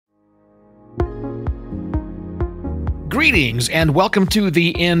Greetings and welcome to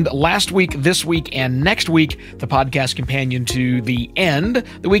The End. Last week, this week, and next week, the podcast companion to The End,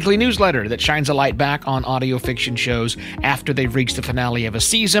 the weekly newsletter that shines a light back on audio fiction shows after they've reached the finale of a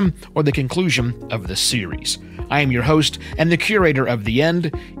season or the conclusion of the series. I am your host and the curator of The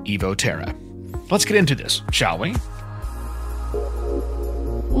End, Evo Terra. Let's get into this, shall we?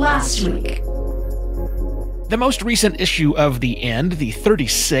 Last week. The most recent issue of The End, the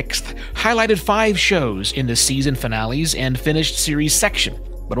 36th, highlighted 5 shows in the season finales and finished series section,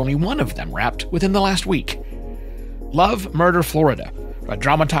 but only one of them wrapped within the last week. Love, Murder, Florida, a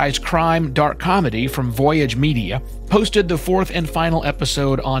dramatized crime dark comedy from Voyage Media, posted the 4th and final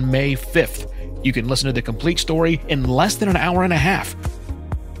episode on May 5th. You can listen to the complete story in less than an hour and a half.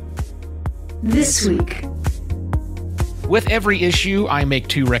 This week. With every issue, I make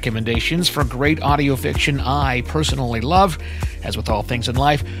 2 recommendations for great audio fiction I personally love. As with all things in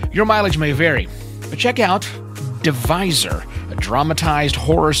life, your mileage may vary. But check out Deviser, a dramatized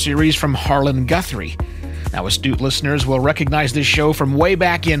horror series from Harlan Guthrie. Now, astute listeners will recognize this show from way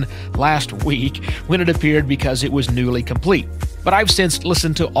back in last week when it appeared because it was newly complete. But I've since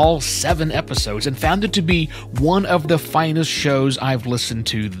listened to all 7 episodes and found it to be one of the finest shows I've listened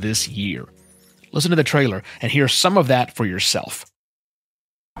to this year. Listen to the trailer and hear some of that for yourself.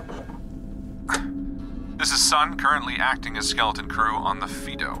 This is Sun, currently acting as skeleton crew on the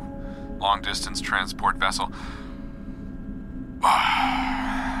Fido, long-distance transport vessel.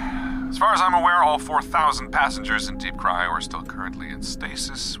 As far as I'm aware, all 4,000 passengers in deep cryo are still currently in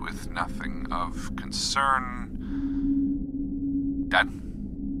stasis with nothing of concern. Dad?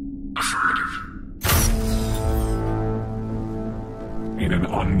 Affirmative. In an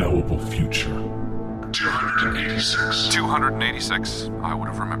unknowable future. 286. 286. I would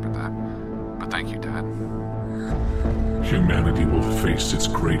have remembered that. But thank you, Dad. Humanity will face its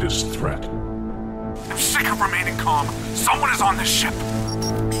greatest threat. I'm sick of remaining calm. Someone is on this ship.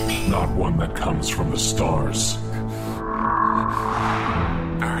 Not one that comes from the stars.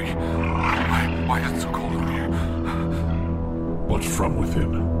 Barry, why is it so cold in here? But from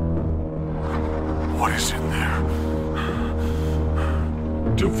within. What is in there?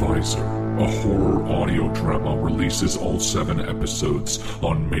 Deviser, a horror audio drama, releases all 7 episodes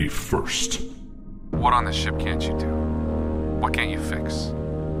on May 1st. What on this ship can't you do? What can't you fix?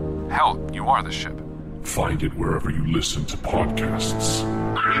 Hell, you are the ship. Find it wherever you listen to podcasts.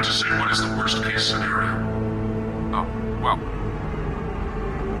 I need to say, what is the worst case scenario? Oh, well,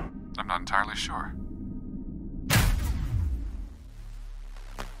 I'm not entirely sure.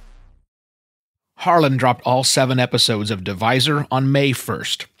 Harlan dropped all 7 episodes of Deviser on May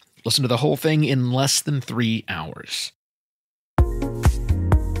 1st. Listen to the whole thing in less than 3 hours.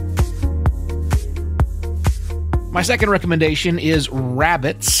 My second recommendation is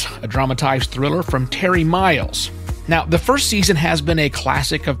Rabbits, a dramatized thriller from Terry Miles. Now, the first season has been a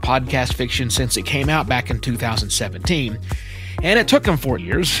classic of podcast fiction since it came out back in 2017, and it took them 4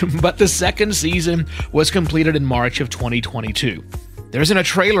 years, but the second season was completed in March of 2022. There isn't a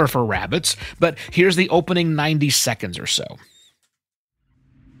trailer for Rabbits, but here's the opening 90 seconds or so.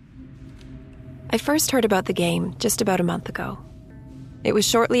 I first heard about the game just about a month ago. It was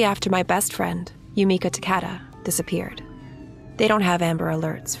shortly after my best friend, Yumika Takata, disappeared. They don't have Amber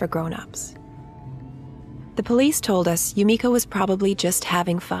Alerts for grown-ups. The police told us Yumika was probably just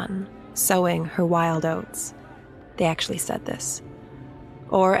having fun, sowing her wild oats. They actually said this.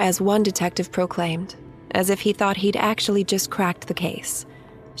 Or as one detective proclaimed, as if he thought he'd actually just cracked the case,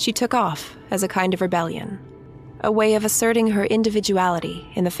 she took off as a kind of rebellion, a way of asserting her individuality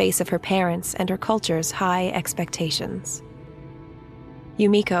in the face of her parents' and her culture's high expectations.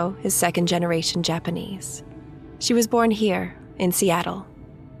 Yumiko is second-generation Japanese. She was born here, in Seattle.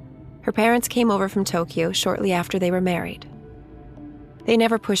 Her parents came over from Tokyo shortly after they were married. They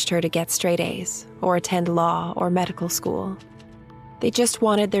never pushed her to get straight A's or attend law or medical school. They just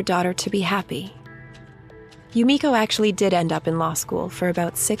wanted their daughter to be happy. Yumiko actually did end up in law school for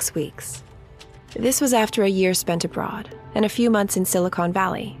about 6 weeks. This was after a year spent abroad and a few months in Silicon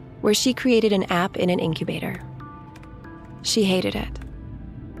Valley, where she created an app in an incubator. She hated it.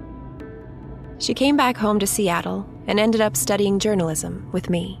 She came back home to Seattle and ended up studying journalism with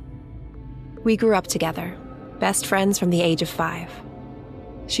me. We grew up together, best friends from the age of 5.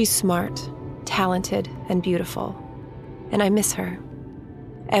 She's smart, talented, and beautiful, and I miss her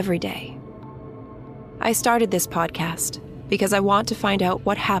every day. I started this podcast because I want to find out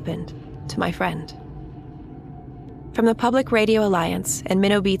what happened to my friend. From the Public Radio Alliance and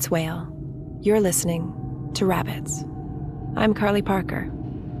Minnow Beats Whale, you're listening to Rabbits. I'm Carly Parker.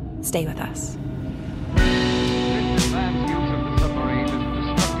 Stay with us. This man's use of the submarine is a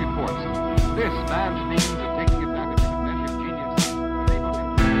destructive force. This man's means of taking advantage of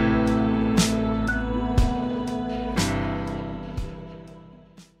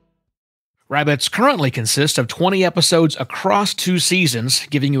Rabbits currently consists of 20 episodes across 2 seasons,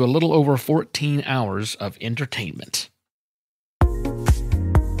 giving you a little over 14 hours of entertainment.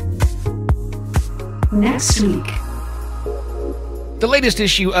 Next week. The latest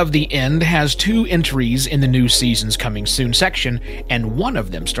issue of The End has 2 entries in the new season's coming soon section, and one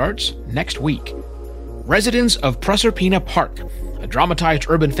of them starts next week. Residents of Proserpina Park, a dramatized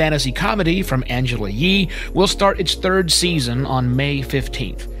urban fantasy comedy from Angela Yee, will start its 3rd season on May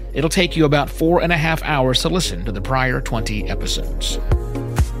 15th. It'll take you about 4.5 hours to listen to the prior 20 episodes.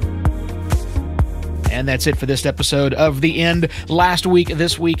 And that's it for this episode of The End. Last week,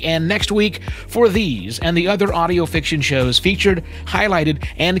 this week, and next week for these and the other audio fiction shows featured, highlighted,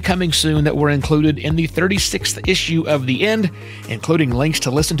 and coming soon that were included in the 36th issue of The End, including links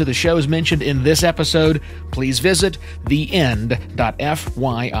to listen to the shows mentioned in this episode, please visit theend.fyi.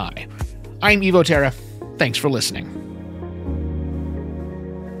 I'm Evo Terra. Thanks for listening.